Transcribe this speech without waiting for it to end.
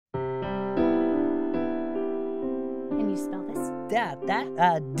you spell this?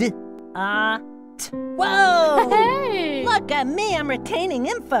 Whoa! Hey! Look at me, I'm retaining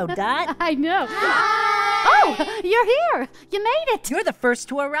info, Dot. I know. Oh, you're here. You made it. You're the first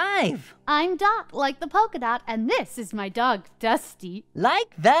to arrive. I'm Dot, like the polka dot, and this is my dog, Dusty.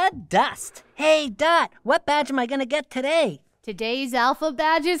 Like the dust. Hey, Dot, what badge am I gonna get today? Today's Alpha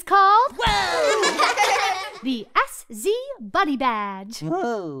badge is called... Whoa! the SZ Buddy Badge.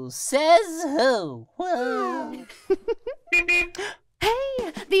 Whoa, says who? Whoa.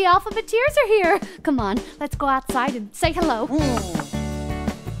 Hey, the Alphabotteers are here. Come on, let's go outside and say hello.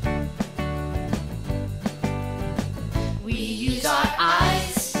 We use our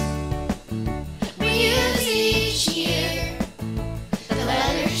eyes. We use each ear. The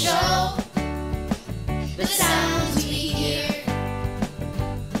letters show the sounds we hear.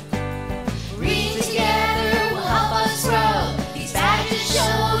 Reading together will help us grow. These badges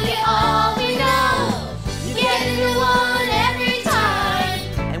show you all we know. You get a new one every time.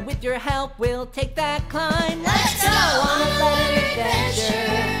 And with your help, we'll take that climb. Let's go on a letter adventure.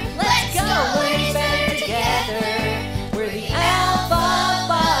 Let's go learn better together. We're the Alphabotteers.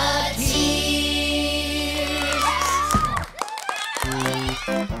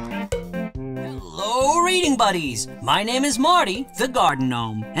 Hello, reading buddies. My name is Marty, the garden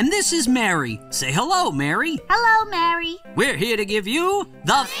gnome, and this is Mary. Say hello, Mary. Hello, Mary. We're here to give you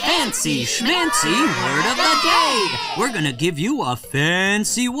the fancy schmancy word of the day. We're gonna give you a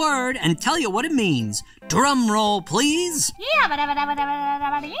fancy word and tell you what it means. Drum roll, please.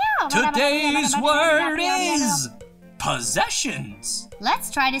 Today's word is possessions.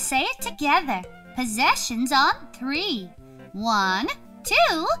 Let's try to say it together. Possessions on 3. 1,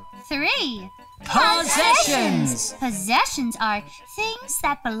 2, 3. Possessions. Possessions are things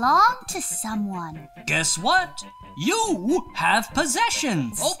that belong to someone. Guess what? You have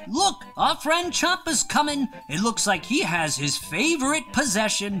possessions. Oh, look, our friend Chomp is coming. It looks like he has his favorite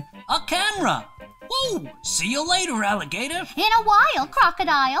possession, a camera. Whoa, see you later, alligator. In a while,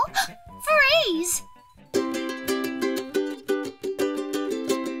 crocodile. Freeze!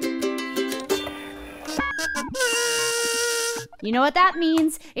 You know what that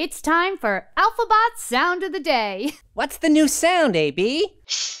means? It's time for Alphabot's Sound of the Day. What's the new sound, AB?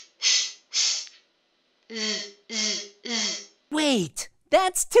 Wait,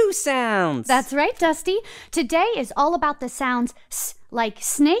 that's 2 sounds. That's right, Dusty. Today is all about the sounds S like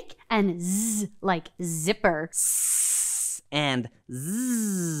snake and Z like zipper. S and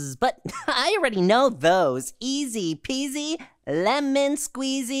Z. But I already know those. Easy peasy, lemon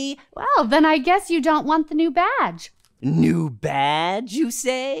squeezy. Well, then I guess you don't want the new badge. New badge, you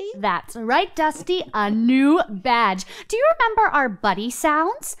say? That's right, Dusty, a new badge. Do you remember our buddy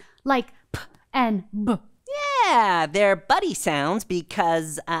sounds? Like P and B. Yeah, they're buddy sounds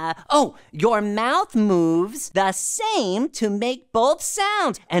because, your mouth moves the same to make both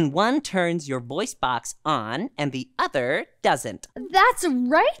sounds. And one turns your voice box on and the other doesn't. That's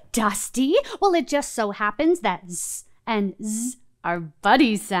right, Dusty. Well, it just so happens that Z and Z are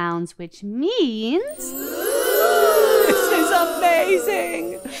buddy sounds, which means... This is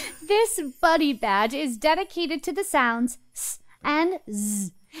amazing! This buddy badge is dedicated to the sounds S and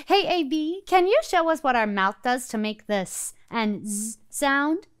Z. Hey, AB, can you show us what our mouth does to make the S and Z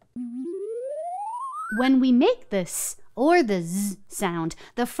sound? When we make the S or the Z sound,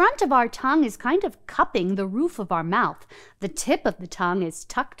 the front of our tongue is kind of cupping the roof of our mouth. The tip of the tongue is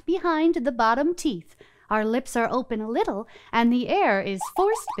tucked behind the bottom teeth. Our lips are open a little, and the air is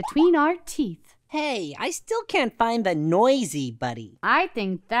forced between our teeth. Hey, I still can't find the noisy buddy. I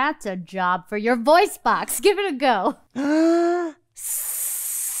think that's a job for your voice box. Give it a go.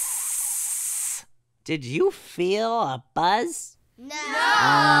 Did you feel a buzz? No!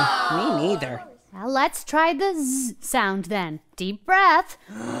 Me neither. Well, let's try the Z sound then. Deep breath.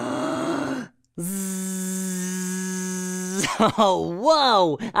 Oh,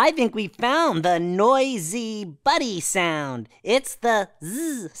 whoa! I think we found the noisy buddy sound. It's the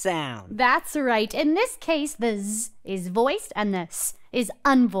Z sound. That's right. In this case, the Z is voiced and the S is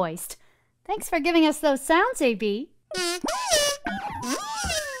unvoiced. Thanks for giving us those sounds, AB.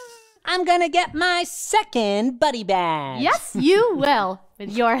 I'm gonna get my second buddy badge. Yes, you will,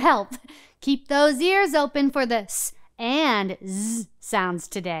 with your help. Keep those ears open for the S and Z sounds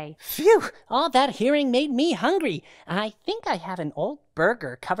today. Phew, all that hearing made me hungry. I think I have an old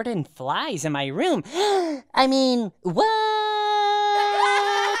burger covered in flies in my room. I mean, what?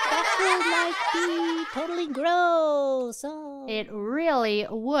 That would like be totally gross. Oh. It really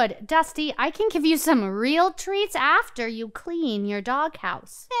would. Dusty, I can give you some real treats after you clean your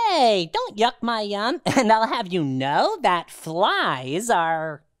doghouse. Hey, don't yuck my yum, and I'll have you know that flies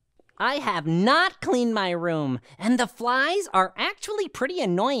are I have not cleaned my room, and the flies are actually pretty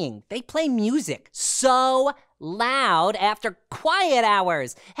annoying. They play music so loud after quiet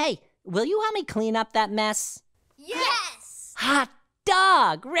hours. Hey, will you help me clean up that mess? Yes! Hot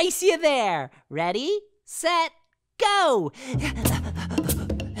dog! Race you there! Ready, set, go!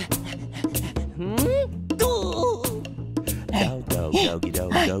 Go.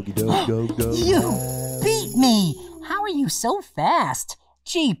 You beat me! How are you so fast?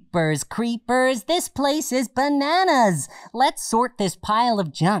 Jeepers creepers, this place is bananas! Let's sort this pile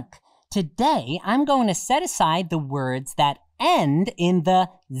of junk. Today, I'm going to set aside the words that end in the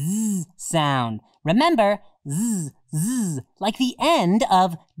z sound. Remember, z, like the end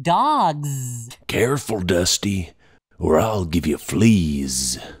of dogs. Careful, Dusty, or I'll give you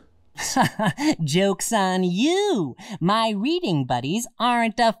fleas. Joke's on you. My reading buddies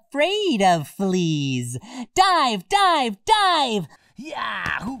aren't afraid of fleas. Dive, dive, dive!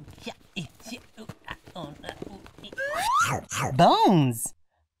 Bones.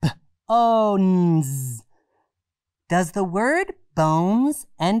 Bones. Does the word bones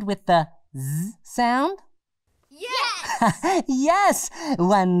end with the z sound? Yes! Yes!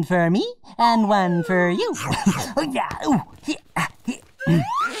 One for me and one for you.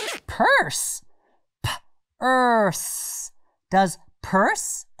 Purse. Purse. Does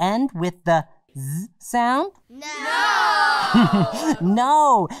purse end with the z sound? No!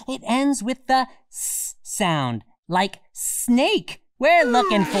 No, it ends with the s sound, like snake. We're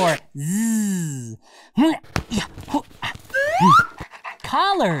looking for z.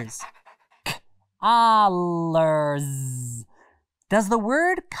 Collars. Collars. Does the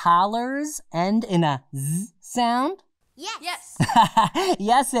word collars end in a z sound? Yes!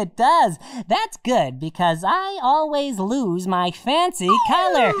 Yes, it does. That's good because I always lose my fancy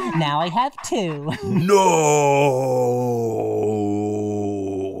collar. Now I have two. No!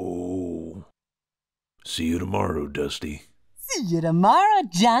 See you tomorrow, Dusty. See you tomorrow,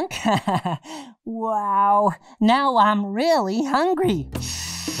 Junk. Wow, now I'm really hungry.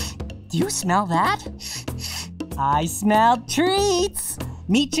 Do you smell that? I smell treats.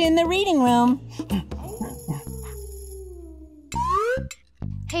 Meet you in the reading room.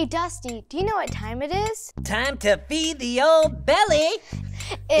 Hey, Dusty, do you know what time it is? Time to feed the old belly.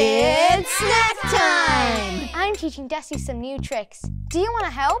 It's snack time! I'm teaching Dusty some new tricks. Do you want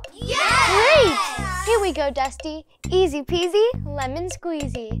to help? Yes! Great! Here we go, Dusty. Easy peasy, lemon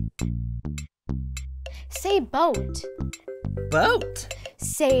squeezy. Say boat. Boat.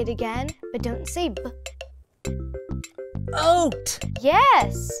 Say it again, but don't say b. Oat.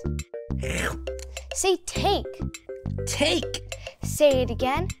 Yes! Say take. Take. Say it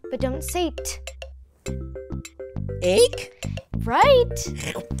again, but don't say t. Ache. Right!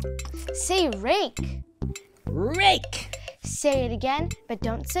 Say rake. Rake. Say it again, but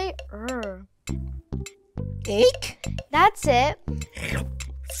don't say Ache. That's it.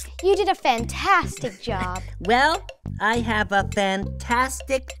 You did a fantastic job. Well, I have a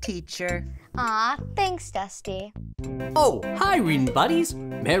fantastic teacher. Aw, thanks, Dusty. Oh, hi, reading buddies.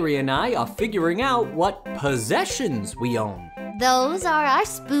 Mary and I are figuring out what possessions we own. Those are our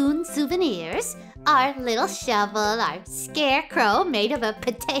spoon souvenirs, our little shovel, our scarecrow made of a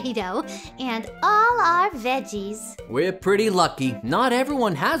potato, and all our veggies. We're pretty lucky. Not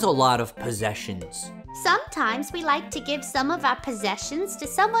everyone has a lot of possessions. Sometimes we like to give some of our possessions to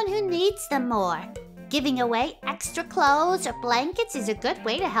someone who needs them more. Giving away extra clothes or blankets is a good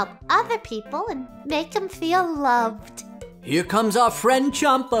way to help other people and make them feel loved. Here comes our friend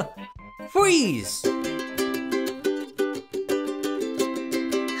Champa. Freeze!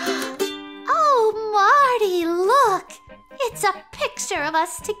 Oh, Marty, look! It's a picture of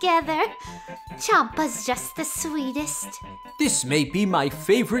us together. Champa's just the sweetest. This may be my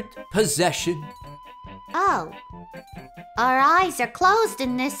favorite possession. Oh, our eyes are closed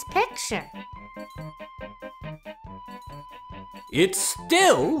in this picture. It's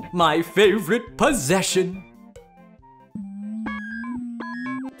still my favorite possession.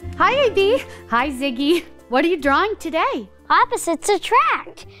 Hi, AB. Hi, Ziggy. What are you drawing today? Opposites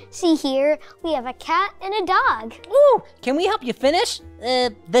attract. See here, we have a cat and a dog. Ooh, can we help you finish?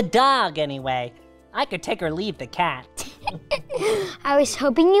 The dog, anyway. I could take or leave the cat. I was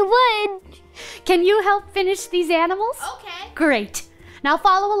hoping you would. Can you help finish these animals? Okay. Great. Now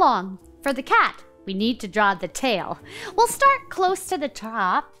follow along. For the cat, we need to draw the tail. We'll start close to the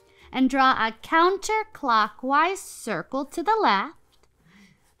top and draw a counterclockwise circle to the left,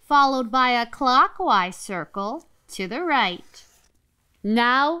 followed by a clockwise circle to the right.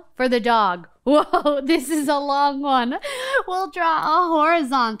 Now for the dog. Whoa, this is a long one. We'll draw a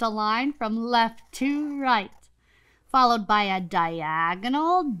horizontal line from left to right, followed by a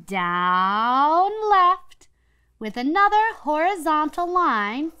diagonal down left, with another horizontal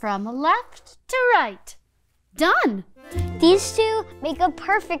line from left to right. Done! These two make a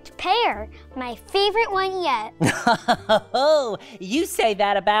perfect pair. My favorite one yet. Oh, you say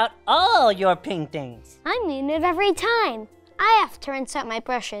that about all your paintings. I mean it every time. I have to rinse out my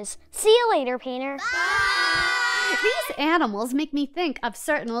brushes. See you later, painter. These animals make me think of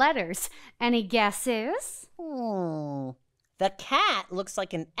certain letters. Any guesses? The cat looks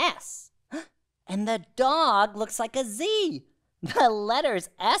like an S, and the dog looks like a Z. The letters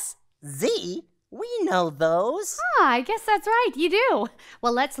S, Z, we know those. I guess that's right, you do.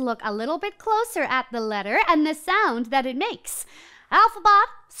 Well, let's look a little bit closer at the letter and the sound that it makes. Alphabot,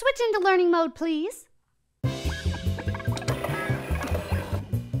 switch into learning mode, please.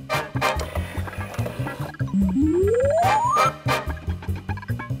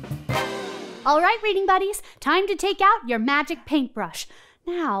 All right, reading buddies, time to take out your magic paintbrush.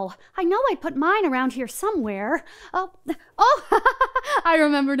 Now, I know I put mine around here somewhere. Oh, I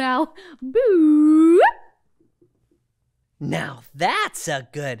remember now. Boo! Now that's a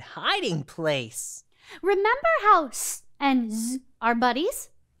good hiding place. Remember how S and Z are buddies?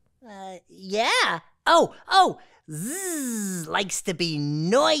 Yeah. Z likes to be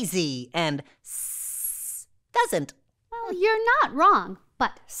noisy and S doesn't. Well, you're not wrong.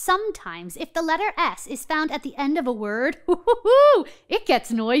 But sometimes, if the letter S is found at the end of a word, it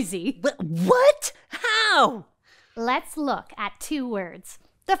gets noisy. What? How? Let's look at two words.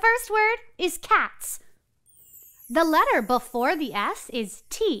 The first word is cats. The letter before the S is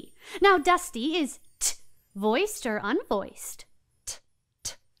T. Now, Dusty, is T voiced or unvoiced? T.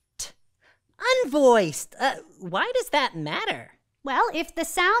 Unvoiced. Why does that matter? Well, if the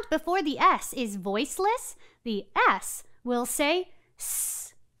sound before the S is voiceless, the S will say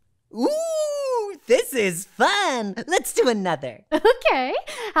S. Ooh, this is fun. Let's do another. Okay,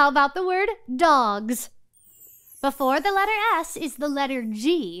 how about the word dogs? Before the letter S is the letter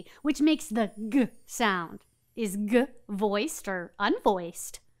G, which makes the G sound. Is G voiced or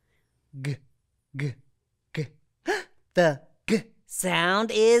unvoiced? G. The G sound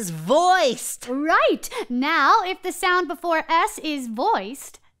is voiced. Right. Now, if the sound before S is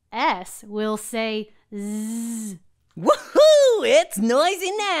voiced, S will say Z. Woohoo! It's noisy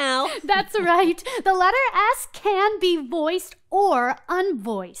now. That's right. The letter S can be voiced or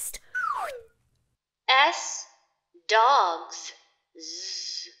unvoiced. S, dogs.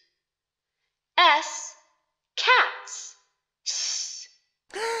 Z. S, cats. S.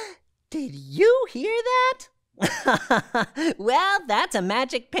 Did you hear that? Well, that's a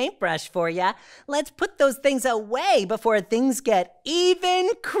magic paintbrush for ya. Let's put those things away before things get even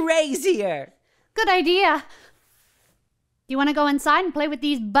crazier. Good idea. Do you want to go inside and play with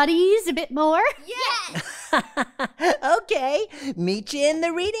these buddies a bit more? Yes! Okay, meet you in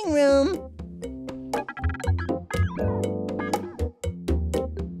the reading room.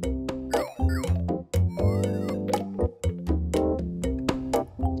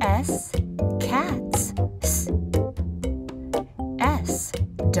 S, cats. S. S,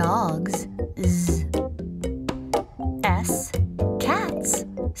 dogs. Z. S, cats.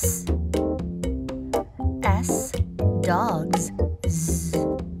 S. S, dogs. Z.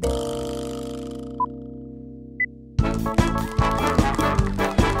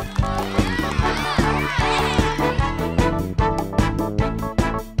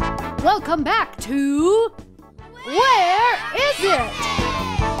 Welcome back to Where Is It?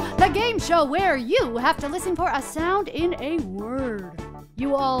 The game show where you have to listen for a sound in a word.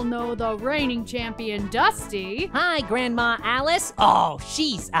 You all know the reigning champion, Dusty. Hi, Grandma Alice. Oh,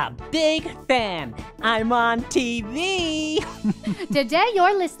 she's a big fan. I'm on TV. Today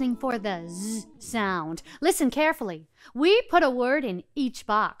you're listening for the Z sound. Listen carefully. We put a word in each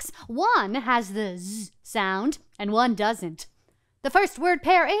box. One has the Z sound and one doesn't. The first word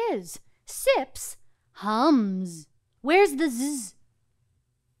pair is sips, hums. Where's the Z?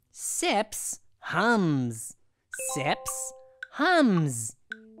 Sips, hums. Sips, hums.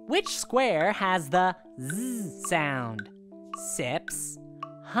 Which square has the Z sound? Sips,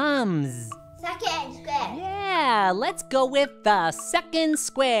 hums. Second square. Yeah, let's go with the second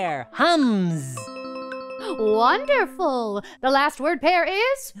square. Hums. Wonderful. The last word pair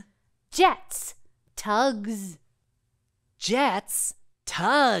is jets, tugs. Jets,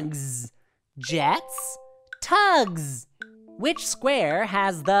 tugs. Jets, tugs. Which square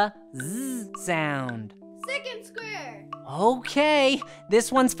has the Z sound? Second square. Okay,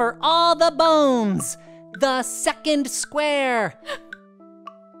 this one's for all the bones. The second square.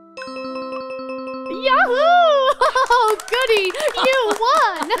 Yahoo! Oh, goody! You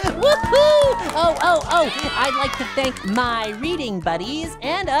won! Woohoo! Oh! I'd like to thank my reading buddies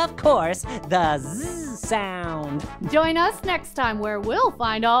and, of course, the Z sound. Join us next time where we'll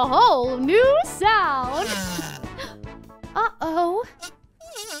find a whole new sound. Uh-oh.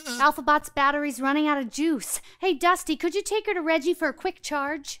 Alphabot's battery's running out of juice. Hey, Dusty, could you take her to Reggie for a quick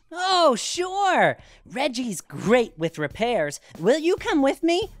charge? Oh, sure. Reggie's great with repairs. Will you come with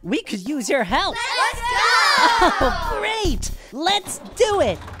me? We could use your help. Let's go! Oh, great! Let's do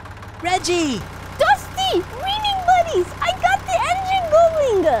it! Reggie! Dusty! Reading buddies! I got the engine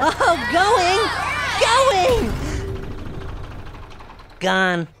going! Oh, going!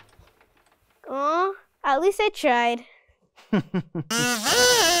 Gone. Oh, at least I tried.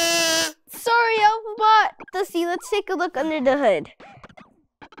 Sorry, Alphabot. Dusty, let's take a look under the hood.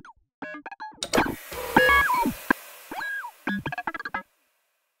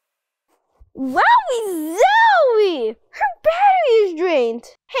 Wowie zowie! Her battery is drained.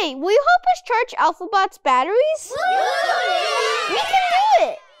 Hey, will you help us charge Alphabot's batteries? We can do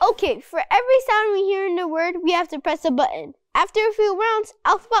it! Okay, for every sound we hear in the word, we have to press a button. After a few rounds,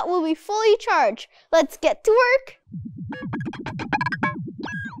 Alphabot will be fully charged. Let's get to work.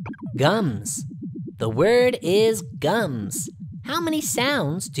 Gums. The word is gums. How many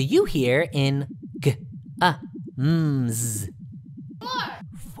sounds do you hear in g, a, ms?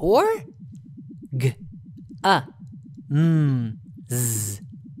 4? G, a, z.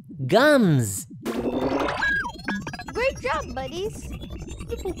 Gums. Great job, buddies.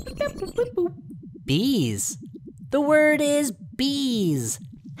 Bees. The word is bees.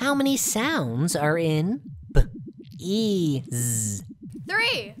 How many sounds are in b, e, z?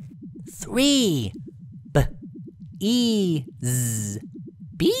 3. 3. B, e, z.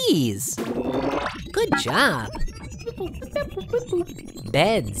 Bees. Good job.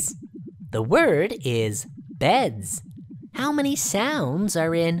 Beds. The word is beds. How many sounds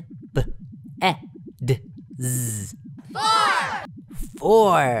are in b, e, d, z? 4.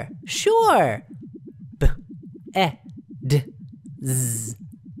 4. Sure. B, e, d, z.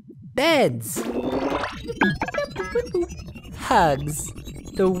 Beds. Hugs.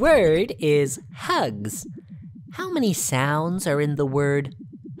 The word is hugs. How many sounds are in the word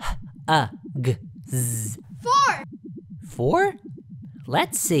h, z? 4. 4?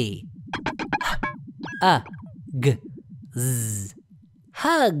 Let's see. H, z.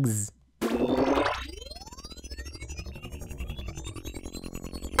 Hugs.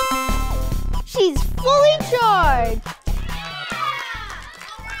 She's fully charged.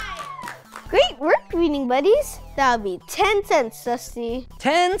 Great work, reading buddies. That'll be 10 cents, Dusty.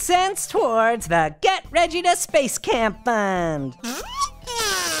 10 cents towards the Get Reggie to Space Camp Fund.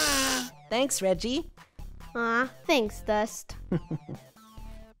 Thanks, Reggie. Aw, thanks, Dust.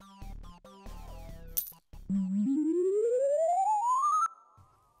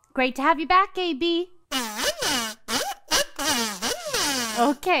 Great to have you back, AB.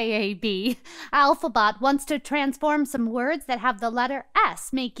 Okay, AB. Alphabot wants to transform some words that have the letter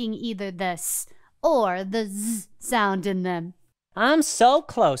S, making either the S or the Z sound in them. I'm so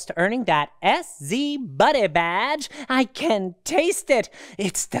close to earning that SZ Buddy badge. I can taste it.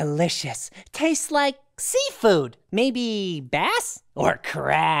 It's delicious. Tastes like seafood. Maybe bass or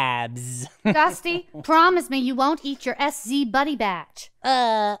crabs. Dusty, promise me you won't eat your SZ Buddy badge.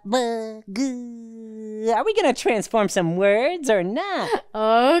 Are we gonna transform some words or not?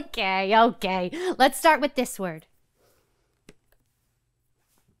 Okay. Let's start with this word.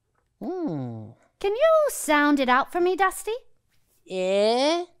 Hmm. Can you sound it out for me, Dusty?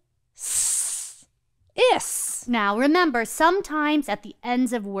 Is. Now remember, sometimes at the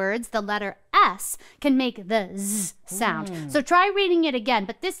ends of words, the letter S can make the Z sound. So try reading it again,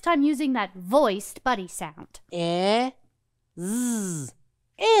 but this time using that voiced buddy sound. Z.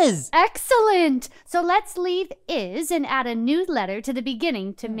 Is. Excellent! So let's leave is and add a new letter to the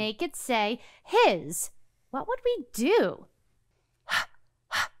beginning to make it say his. What would we do?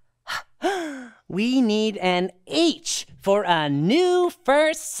 We need an H for a new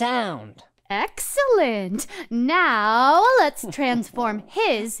first sound. Excellent! Now let's transform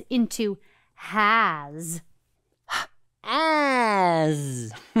his into has.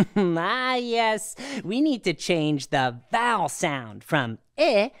 As. Yes. We need to change the vowel sound from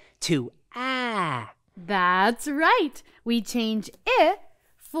I to a. That's right. We change I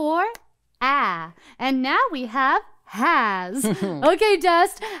for a. And now we have has. Okay,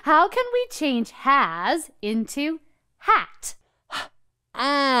 Dust, how can we change has into hat?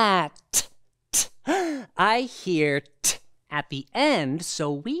 At. I hear t at the end,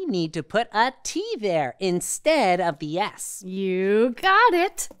 so we need to put a T there instead of the S. You got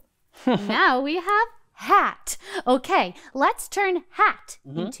it. Now we have hat. Okay, let's turn hat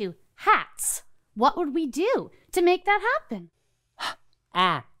into hats. What would we do to make that happen?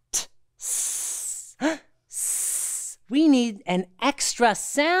 At. We need an extra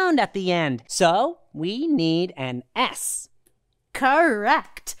sound at the end, so we need an S.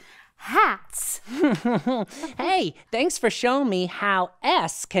 Correct. Hats. Hey, thanks for showing me how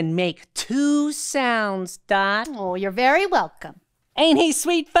S can make two sounds, Dot. Oh, you're very welcome. Ain't he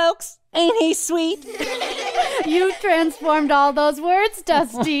sweet, folks? Ain't he sweet? You transformed all those words,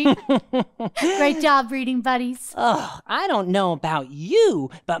 Dusty. Great job, reading buddies. Oh, I don't know about you,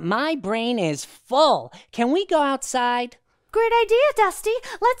 but my brain is full. Can we go outside? Great idea, Dusty.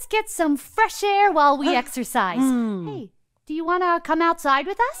 Let's get some fresh air while we exercise. Hey, do you want to come outside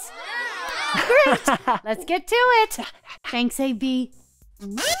with us? Great. Let's get to it. Thanks, AB.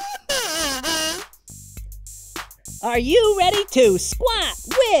 Are you ready to squat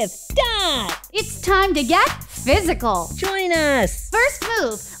with Dot? It's time to get physical. Join us. First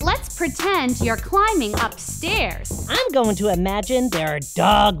move, let's pretend you're climbing upstairs. I'm going to imagine there are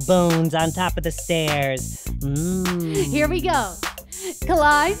dog bones on top of the stairs. Here we go.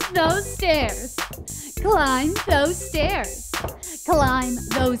 Climb those stairs. Climb those stairs. Climb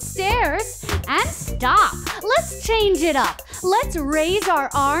those stairs and stop. Let's change it up. Let's raise our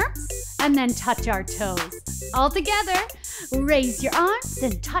arms and then touch our toes. All together. Raise your arms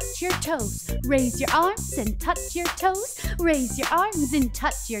and touch your toes. Raise your arms and touch your toes. Raise your arms and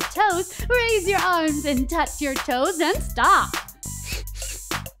touch your toes. Raise your arms and touch your toes and stop.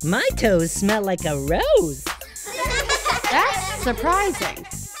 My toes smell like a rose. That's surprising.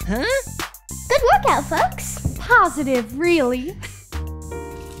 Huh? Good workout, folks. Positive, really.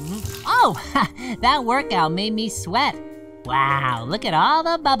 Oh, that workout made me sweat. Wow, look at all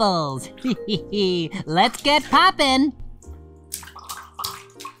the bubbles. Let's get poppin'.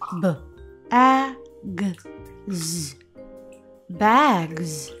 B-A-G-Z.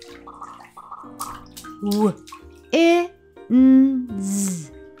 Bags. W-I-N-Z.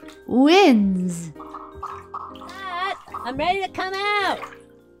 Wins. I'm ready to come out.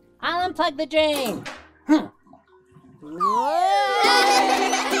 I'll unplug the drain.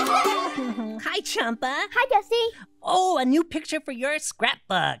 Hi, Champa. Hi, Dusty. Oh, a new picture for your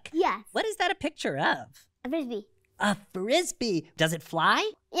scrapbook. Yes. What is that a picture of? A frisbee. A frisbee. Does it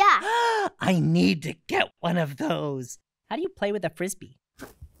fly? Yeah. I need to get one of those. How do you play with a frisbee?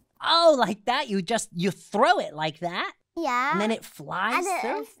 Oh, like that? You throw it like that? Yeah. And then it flies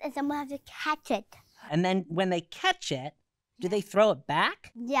through? And someone has to catch it. And then when they catch it, do they throw it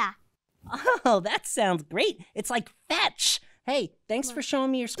back? Yeah. Oh, that sounds great. It's like fetch. Hey, thanks for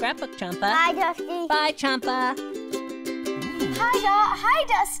showing me your scrapbook, Champa. Hi, Dusty. Bye, Champa. Hi, Dot. Hi,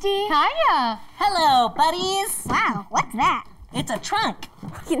 Dusty. Hiya. Hello, buddies. Wow, what's that? It's a trunk.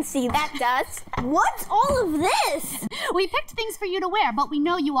 I can see that, Dust. What's all of this? We picked things for you to wear, but we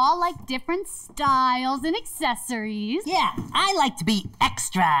know you all like different styles and accessories. Yeah, I like to be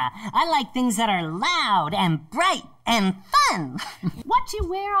extra. I like things that are loud and bright and fun. What you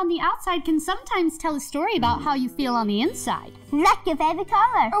wear on the outside can sometimes tell a story about how you feel on the inside. Like your favorite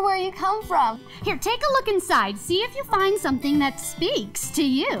color. Or where you come from. Here, take a look inside. See if you find something that speaks to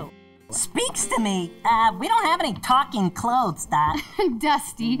you. Speaks to me. We don't have any talking clothes, Dot.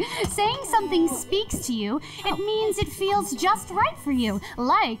 Dusty, saying something speaks to you, it means it feels just right for you,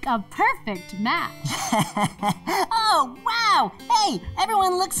 like a perfect match. Oh, wow. Hey,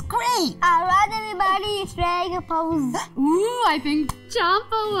 everyone looks great. All right, everybody, strike a pose. Ooh, I think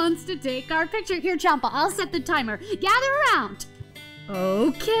Champa wants to take our picture. Here, Champa, I'll set the timer. Gather around.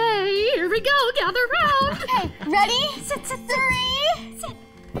 Okay, here we go. Gather around. Okay, ready? Sit, 3,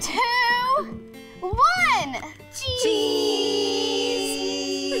 2, 1. Cheese.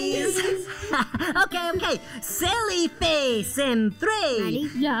 Okay. Silly face in 3, Ready?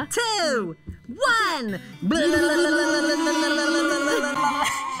 Yeah. 2, 1.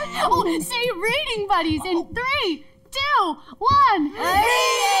 Oh, say reading buddies in 3, 2, 1.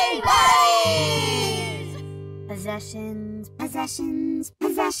 Reading buddies! Possessions, possessions,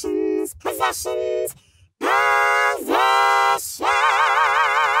 possessions, possessions, possessions.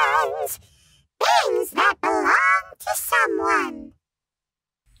 Things that belong to someone.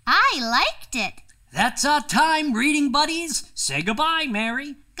 I liked it. That's our time, reading buddies. Say goodbye,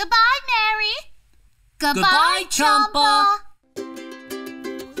 Mary. Goodbye, Mary. Goodbye, Champa.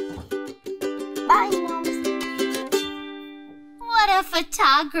 Bye, Moms. What a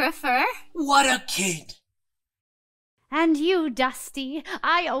photographer. What a kid. And you, Dusty,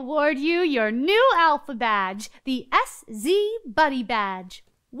 I award you your new Alpha badge, the SZ Buddy Badge.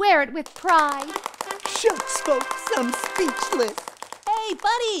 Wear it with pride. Shucks, folks, I'm speechless. Hey,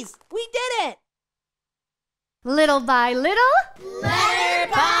 buddies, we did it. Little by little.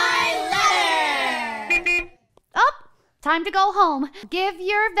 Letter by letter. Oh, time to go home. Give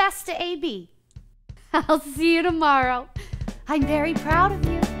your vest to AB. I'll see you tomorrow. I'm very proud of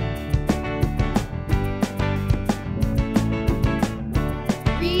you.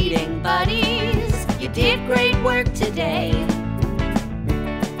 Reading buddies, you did great work today.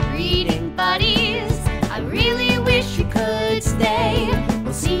 Reading buddies, I really wish you could stay.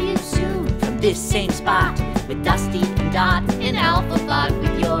 We'll see you soon from this same spot with Dusty and Dot and Alphabott.